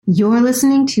You're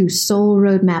listening to Soul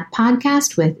Roadmap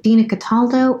Podcast with Dina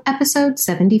Cataldo, episode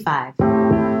 75.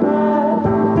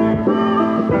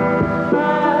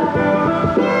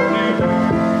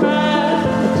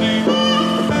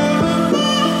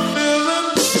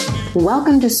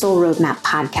 Welcome to Soul Roadmap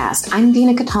Podcast. I'm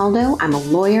Dina Cataldo. I'm a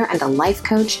lawyer and a life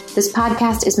coach. This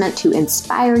podcast is meant to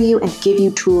inspire you and give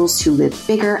you tools to live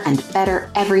bigger and better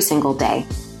every single day.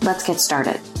 Let's get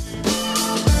started.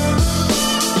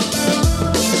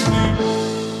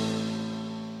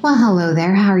 Well, hello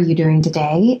there. How are you doing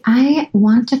today? I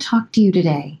want to talk to you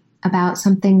today about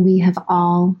something we have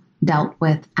all dealt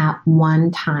with at one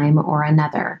time or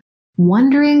another,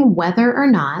 wondering whether or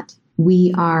not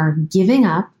we are giving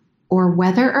up or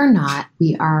whether or not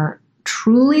we are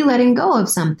truly letting go of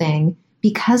something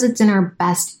because it's in our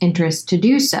best interest to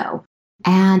do so.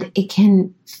 And it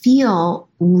can feel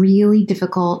really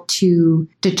difficult to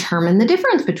determine the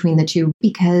difference between the two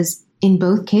because in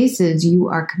both cases, you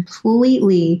are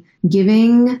completely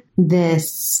giving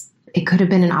this. It could have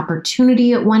been an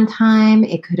opportunity at one time.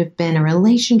 It could have been a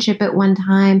relationship at one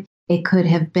time. It could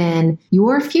have been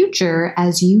your future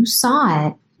as you saw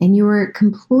it, and you were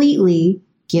completely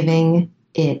giving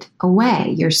it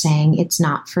away. You're saying it's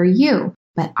not for you.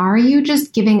 But are you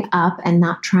just giving up and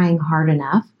not trying hard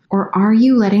enough? Or are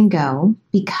you letting go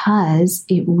because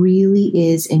it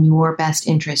really is in your best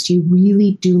interest? You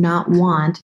really do not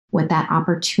want what that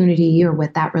opportunity or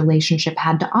what that relationship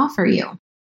had to offer you.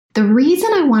 The reason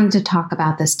I wanted to talk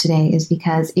about this today is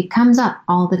because it comes up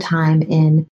all the time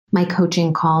in my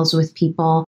coaching calls with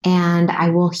people, and I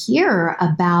will hear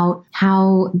about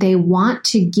how they want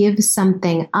to give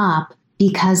something up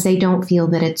because they don't feel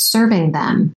that it's serving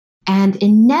them. And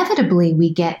inevitably,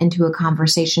 we get into a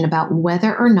conversation about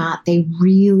whether or not they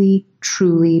really,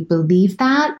 truly believe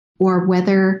that, or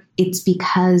whether it's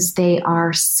because they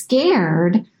are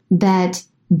scared that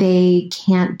they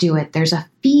can't do it. There's a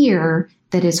fear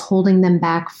that is holding them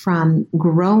back from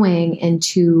growing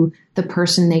into the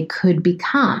person they could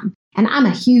become. And I'm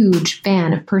a huge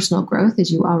fan of personal growth,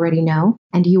 as you already know,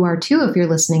 and you are too if you're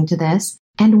listening to this.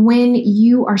 And when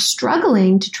you are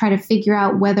struggling to try to figure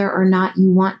out whether or not you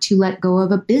want to let go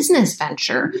of a business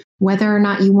venture, whether or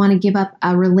not you want to give up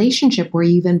a relationship where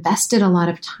you've invested a lot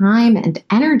of time and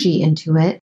energy into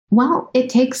it, well, it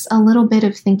takes a little bit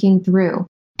of thinking through.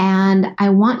 And I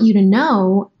want you to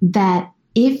know that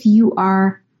if you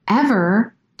are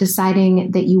ever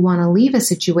deciding that you want to leave a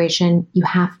situation, you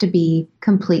have to be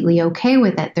completely okay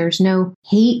with it. There's no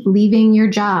hate leaving your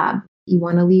job. You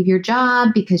want to leave your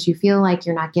job because you feel like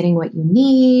you're not getting what you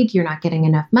need, you're not getting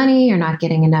enough money, you're not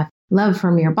getting enough love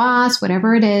from your boss,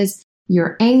 whatever it is,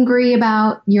 you're angry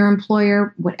about your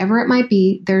employer, whatever it might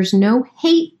be, there's no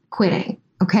hate quitting,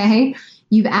 okay?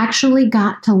 You've actually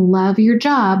got to love your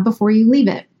job before you leave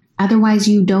it. Otherwise,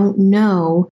 you don't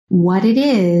know what it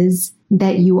is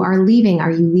that you are leaving. Are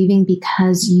you leaving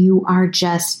because you are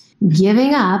just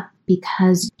giving up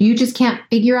because you just can't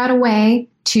figure out a way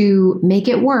to make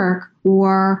it work?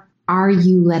 Or are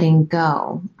you letting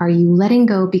go? Are you letting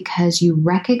go because you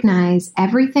recognize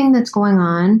everything that's going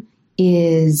on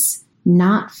is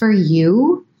not for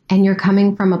you and you're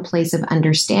coming from a place of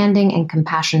understanding and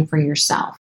compassion for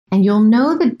yourself? And you'll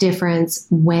know the difference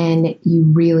when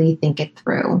you really think it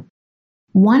through.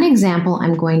 One example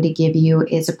I'm going to give you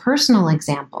is a personal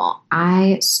example.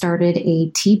 I started a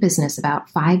tea business about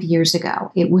 5 years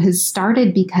ago. It was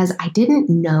started because I didn't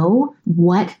know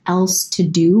what else to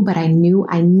do, but I knew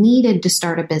I needed to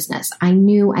start a business. I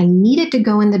knew I needed to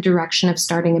go in the direction of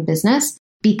starting a business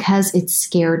because it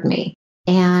scared me.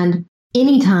 And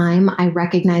anytime I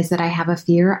recognize that I have a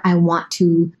fear, I want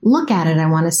to look at it. I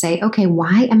want to say, okay,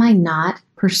 why am I not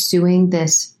pursuing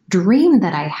this dream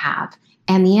that I have?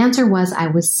 And the answer was I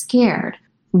was scared.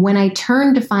 When I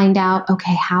turned to find out,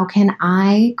 okay, how can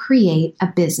I create a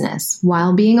business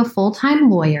while being a full-time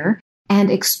lawyer and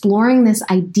exploring this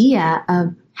idea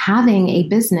of having a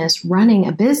business, running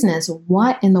a business,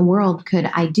 what in the world could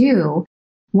I do?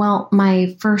 Well,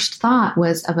 my first thought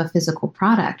was of a physical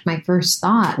product. My first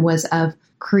thought was of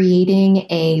creating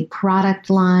a product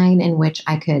line in which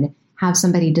I could have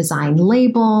somebody design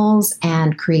labels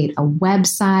and create a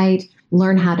website,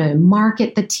 learn how to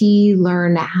market the tea,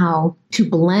 learn how to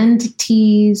blend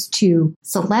teas, to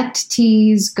select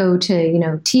teas, go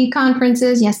to, tea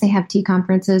conferences. Yes, they have tea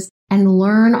conferences, and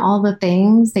learn all the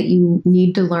things that you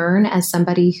need to learn as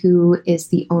somebody who is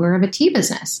the owner of a tea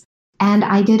business. And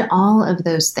I did all of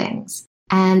those things.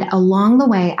 And along the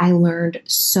way, I learned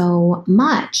so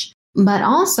much. But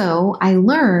also, I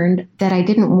learned that I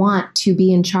didn't want to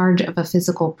be in charge of a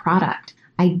physical product.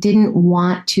 I didn't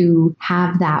want to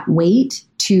have that weight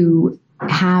to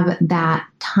have that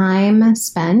time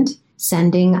spent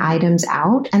sending items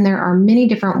out. And there are many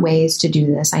different ways to do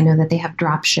this. I know that they have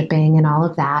drop shipping and all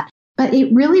of that, but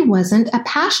it really wasn't a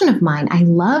passion of mine. I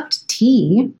loved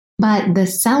tea, but the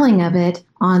selling of it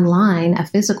online, a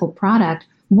physical product,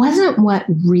 wasn't what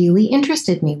really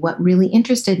interested me. What really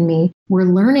interested me were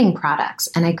learning products,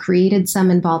 and I created some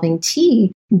involving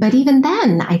tea. But even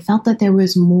then, I felt that there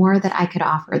was more that I could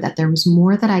offer, that there was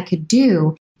more that I could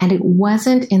do, and it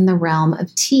wasn't in the realm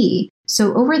of tea.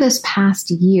 So over this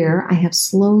past year, I have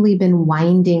slowly been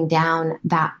winding down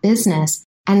that business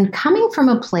and coming from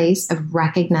a place of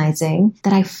recognizing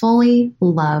that I fully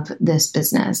love this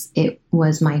business. It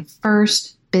was my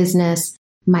first business,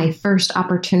 my first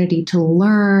opportunity to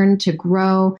learn, to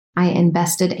grow. I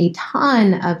invested a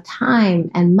ton of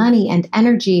time and money and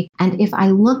energy. And if I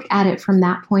look at it from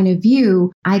that point of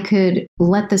view, I could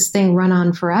let this thing run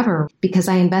on forever because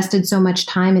I invested so much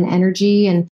time and energy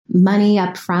and money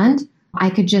up front. I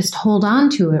could just hold on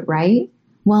to it, right?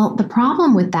 Well, the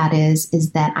problem with that is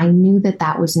that I knew that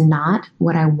that was not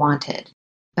what I wanted,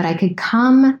 but I could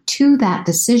come to that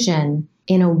decision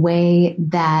in a way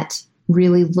that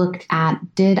really looked at,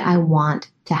 did I want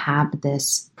to have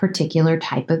this particular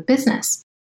type of business?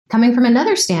 Coming from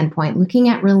another standpoint, looking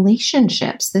at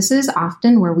relationships, this is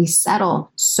often where we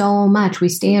settle so much. We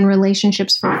stay in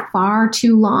relationships for far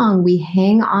too long. We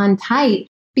hang on tight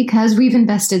because we've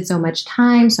invested so much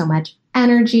time, so much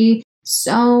energy,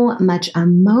 so much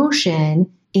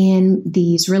emotion in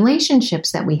these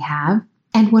relationships that we have.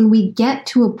 And when we get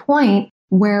to a point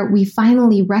where we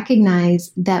finally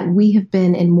recognize that we have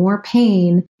been in more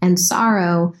pain and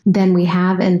sorrow than we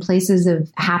have in places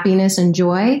of happiness and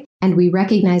joy, and we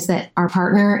recognize that our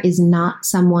partner is not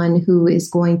someone who is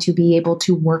going to be able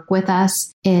to work with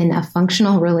us in a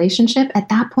functional relationship, at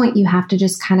that point, you have to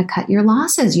just kind of cut your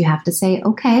losses. You have to say,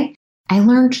 okay, I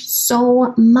learned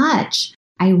so much.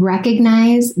 I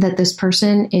recognize that this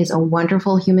person is a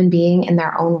wonderful human being in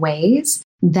their own ways,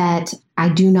 that I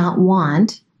do not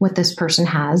want what this person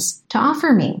has to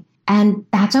offer me. And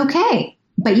that's okay.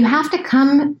 But you have to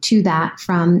come to that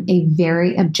from a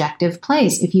very objective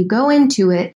place. If you go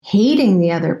into it hating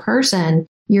the other person,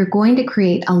 you're going to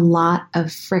create a lot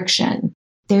of friction.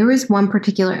 There was one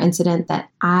particular incident that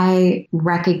I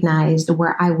recognized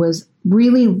where I was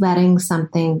really letting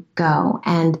something go.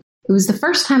 And it was the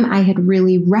first time I had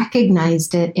really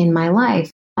recognized it in my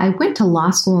life. I went to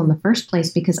law school in the first place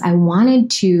because I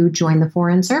wanted to join the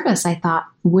Foreign Service. I thought,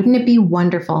 wouldn't it be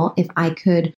wonderful if I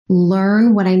could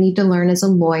learn what I need to learn as a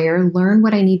lawyer, learn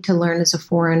what I need to learn as a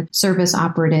Foreign Service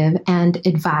operative, and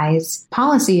advise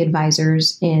policy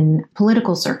advisors in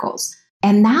political circles.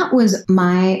 And that was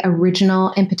my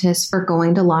original impetus for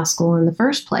going to law school in the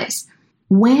first place.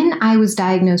 When I was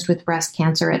diagnosed with breast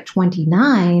cancer at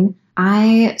 29,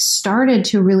 I started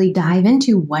to really dive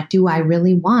into, what do I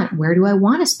really want? Where do I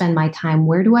want to spend my time?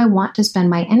 Where do I want to spend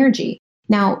my energy?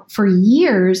 Now, for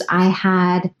years, I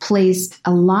had placed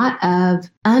a lot of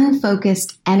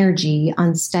unfocused energy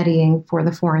on studying for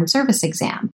the Foreign Service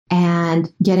exam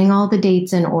and getting all the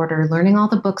dates in order, learning all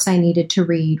the books I needed to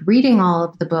read, reading all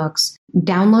of the books,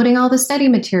 downloading all the study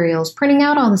materials, printing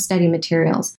out all the study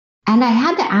materials. And I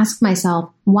had to ask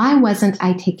myself, why wasn't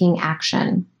I taking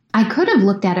action? I could have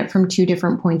looked at it from two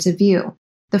different points of view.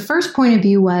 The first point of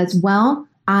view was, well,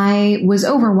 I was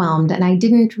overwhelmed and I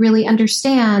didn't really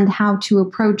understand how to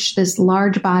approach this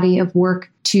large body of work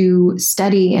to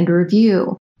study and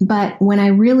review. But when I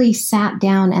really sat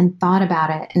down and thought about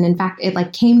it, and in fact,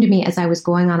 it came to me as I was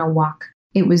going on a walk.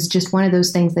 It was just one of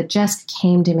those things that just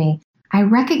came to me. I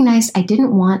recognized I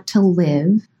didn't want to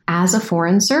live as a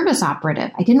Foreign Service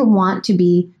operative. I didn't want to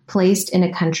be placed in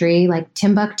a country like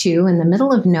Timbuktu in the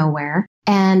middle of nowhere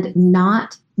and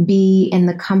not be in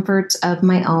the comforts of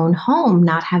my own home,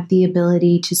 not have the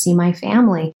ability to see my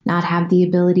family, not have the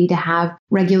ability to have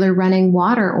regular running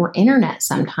water or internet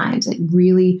sometimes. It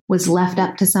really was left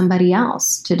up to somebody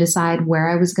else to decide where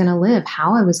I was going to live,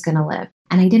 how I was going to live.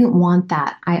 And I didn't want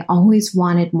that. I always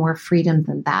wanted more freedom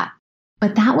than that.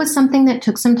 But that was something that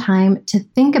took some time to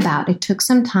think about. It took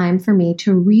some time for me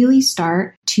to really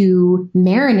start to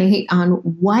marinate on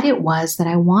what it was that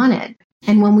I wanted.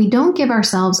 And when we don't give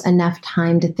ourselves enough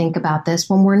time to think about this,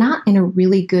 when we're not in a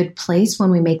really good place when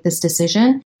we make this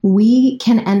decision, we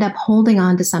can end up holding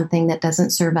on to something that doesn't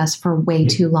serve us for way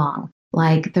too long.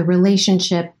 Like the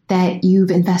relationship that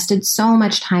you've invested so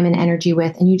much time and energy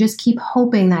with, and you just keep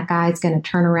hoping that guy's going to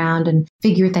turn around and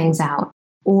figure things out.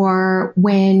 Or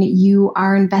when you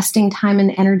are investing time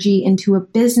and energy into a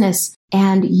business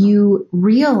and you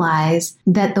realize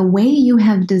that the way you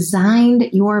have designed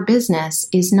your business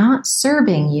is not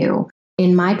serving you,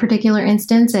 In my particular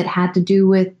instance, it had to do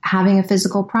with having a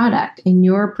physical product. In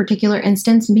your particular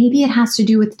instance, maybe it has to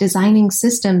do with designing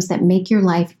systems that make your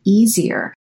life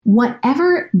easier.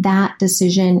 Whatever that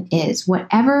decision is,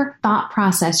 whatever thought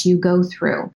process you go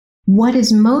through, what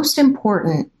is most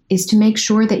important is to make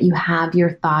sure that you have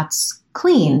your thoughts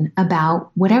clean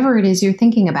about whatever it is you're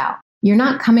thinking about. You're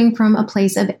not coming from a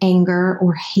place of anger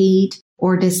or hate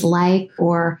or dislike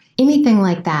or anything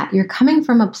like that. You're coming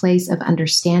from a place of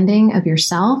understanding of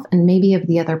yourself and maybe of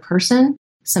the other person,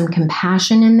 some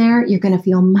compassion in there. You're going to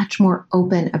feel much more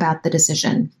open about the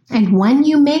decision. And when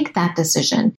you make that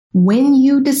decision, when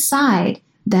you decide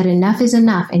that enough is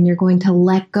enough and you're going to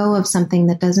let go of something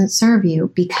that doesn't serve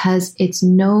you because it's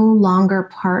no longer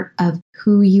part of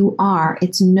who you are,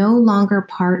 it's no longer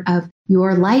part of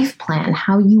your life plan,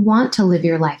 how you want to live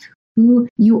your life, who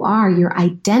you are, your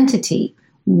identity.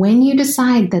 When you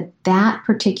decide that that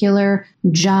particular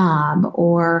job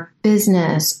or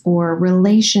business or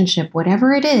relationship,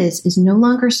 whatever it is no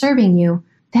longer serving you,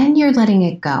 then you're letting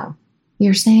it go.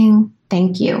 You're saying,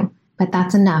 thank you, but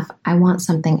that's enough. I want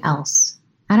something else.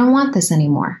 I don't want this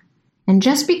anymore. And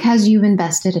just because you've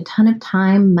invested a ton of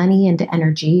time, money, and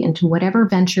energy into whatever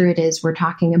venture it is we're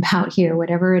talking about here,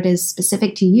 whatever it is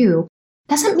specific to you,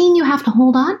 doesn't mean you have to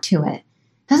hold on to it.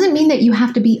 Doesn't mean that you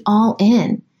have to be all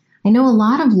in. I know a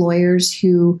lot of lawyers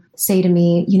who say to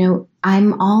me,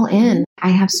 I'm all in. I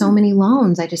have so many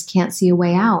loans. I just can't see a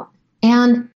way out.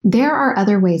 And there are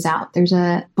other ways out. There's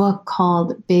a book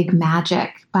called Big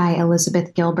Magic by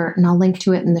Elizabeth Gilbert, and I'll link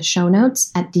to it in the show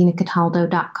notes at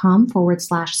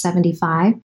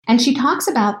dinacataldo.com/75. And she talks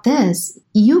about this.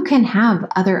 You can have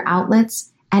other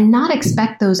outlets and not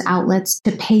expect those outlets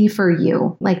to pay for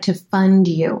you, like to fund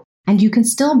you. And you can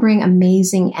still bring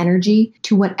amazing energy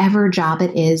to whatever job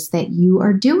it is that you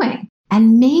are doing.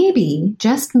 And maybe,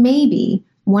 just maybe,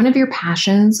 one of your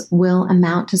passions will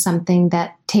amount to something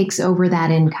that takes over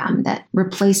that income, that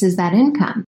replaces that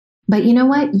income. But you know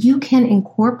what? You can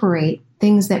incorporate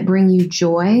things that bring you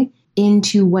joy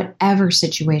into whatever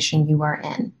situation you are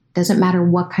in. Doesn't matter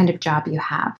what kind of job you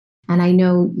have. And I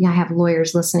know I have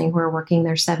lawyers listening who are working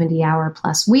their 70-hour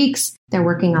plus weeks. They're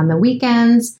working on the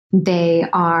weekends. They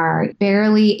are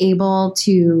barely able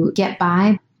to get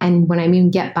by. And when I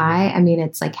mean get by, I mean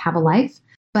it's like have a life.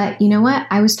 But you know what?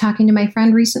 I was talking to my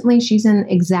friend recently. She's in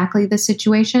exactly this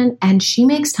situation, and she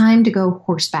makes time to go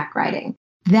horseback riding.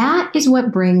 That is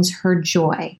what brings her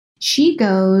joy. She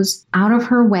goes out of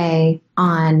her way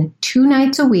on 2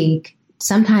 nights a week,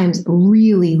 sometimes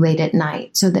really late at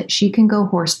night, so that she can go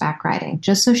horseback riding,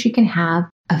 just so she can have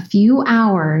a few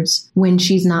hours when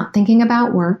she's not thinking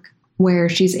about work, where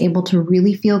she's able to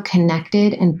really feel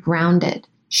connected and grounded.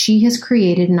 She has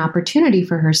created an opportunity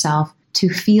for herself to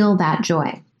feel that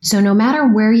joy. So no matter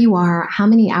where you are, how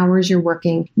many hours you're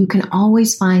working, you can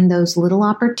always find those little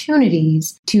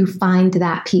opportunities to find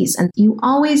that peace. And you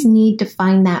always need to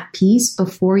find that peace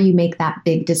before you make that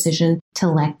big decision to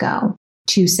let go,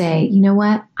 to say, you know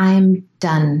what, I'm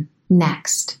done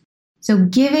next. So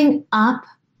giving up,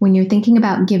 when you're thinking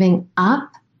about giving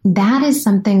up, that is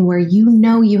something where you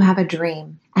know you have a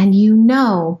dream and you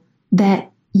know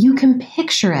that you can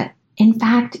picture it. In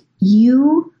fact,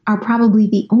 you are probably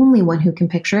the only one who can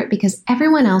picture it because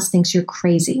everyone else thinks you're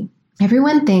crazy.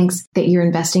 Everyone thinks that you're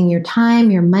investing your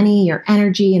time, your money, your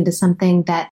energy into something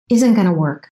that isn't going to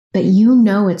work, but you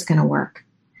know it's going to work.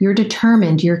 You're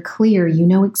determined, you're clear, you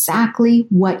know exactly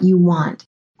what you want.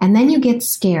 And then you get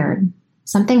scared.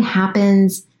 Something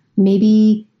happens.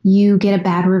 Maybe you get a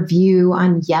bad review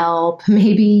on Yelp.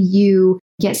 Maybe you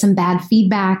get some bad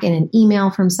feedback in an email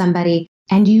from somebody.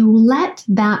 And you let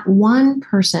that one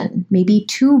person, maybe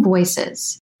 2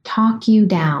 voices, talk you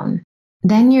down.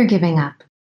 Then you're giving up.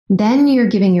 Then you're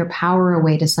giving your power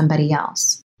away to somebody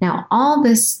else. Now, all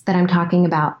this that I'm talking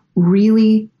about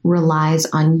really relies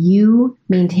on you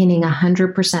maintaining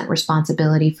 100%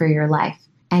 responsibility for your life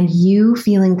and you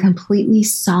feeling completely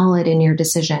solid in your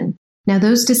decision. Now,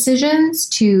 those decisions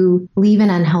to leave an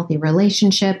unhealthy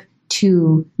relationship,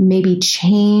 to maybe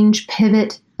change,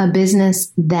 pivot a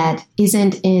business that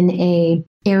isn't in a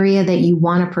area that you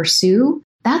want to pursue,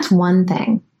 that's one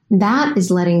thing. That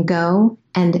is letting go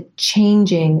and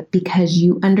changing because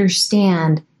you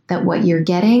understand that what you're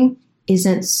getting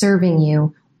isn't serving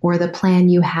you or the plan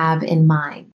you have in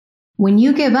mind. When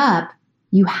you give up,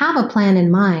 you have a plan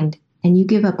in mind and you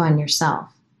give up on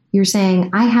yourself. You're saying,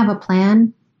 I have a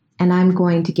plan and I'm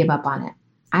going to give up on it.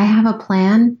 I have a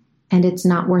plan and it's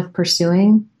not worth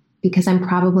pursuing because I'm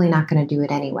probably not going to do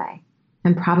it anyway.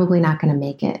 I'm probably not going to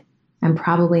make it. I'm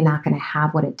probably not going to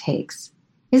have what it takes.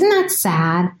 Isn't that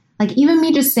sad? Like even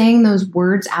me just saying those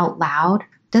words out loud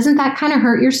doesn't that kind of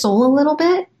hurt your soul a little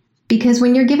bit? Because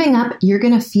when you're giving up, you're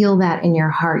going to feel that in your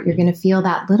heart. You're going to feel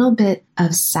that little bit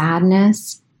of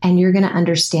sadness, and you're going to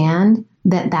understand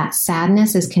that that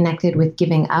sadness is connected with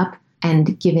giving up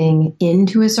and giving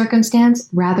into a circumstance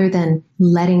rather than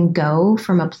letting go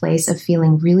from a place of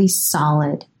feeling really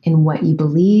solid in what you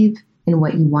believe, in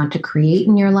what you want to create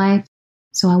in your life.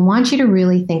 So I want you to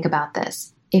really think about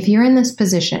this. If you're in this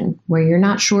position where you're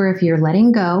not sure if you're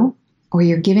letting go or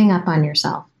you're giving up on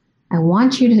yourself, I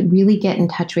want you to really get in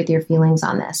touch with your feelings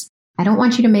on this. I don't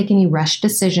want you to make any rushed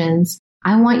decisions.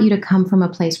 I want you to come from a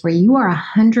place where you are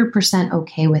 100%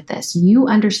 okay with this. You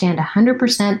understand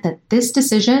 100% that this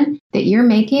decision that you're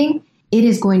making, it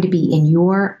is going to be in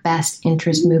your best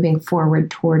interest moving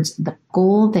forward towards the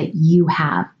goal that you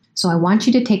have. So I want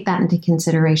you to take that into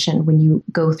consideration when you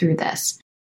go through this.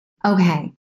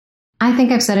 Okay, I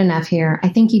think I've said enough here. I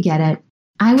think you get it.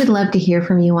 I would love to hear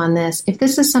from you on this. If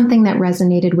this is something that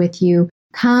resonated with you,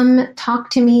 come talk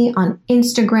to me on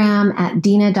Instagram at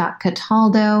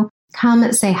dina.cataldo.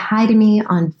 Come say hi to me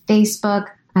on Facebook.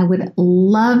 I would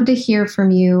love to hear from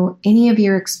you, any of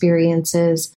your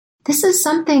experiences. This is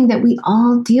something that we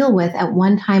all deal with at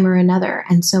one time or another.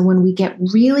 And so when we get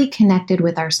really connected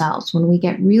with ourselves, when we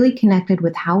get really connected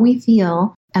with how we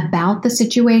feel about the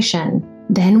situation,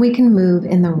 then we can move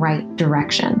in the right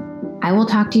direction. I will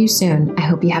talk to you soon. I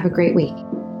hope you have a great week.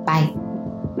 Bye.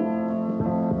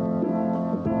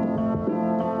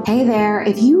 Hey there,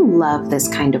 if you love this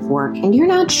kind of work and you're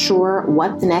not sure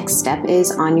what the next step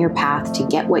is on your path to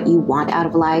get what you want out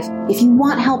of life, if you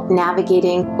want help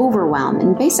navigating overwhelm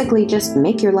and basically just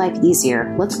make your life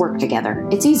easier, let's work together.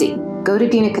 It's easy. Go to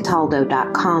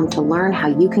dinacataldo.com to learn how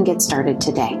you can get started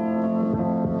today.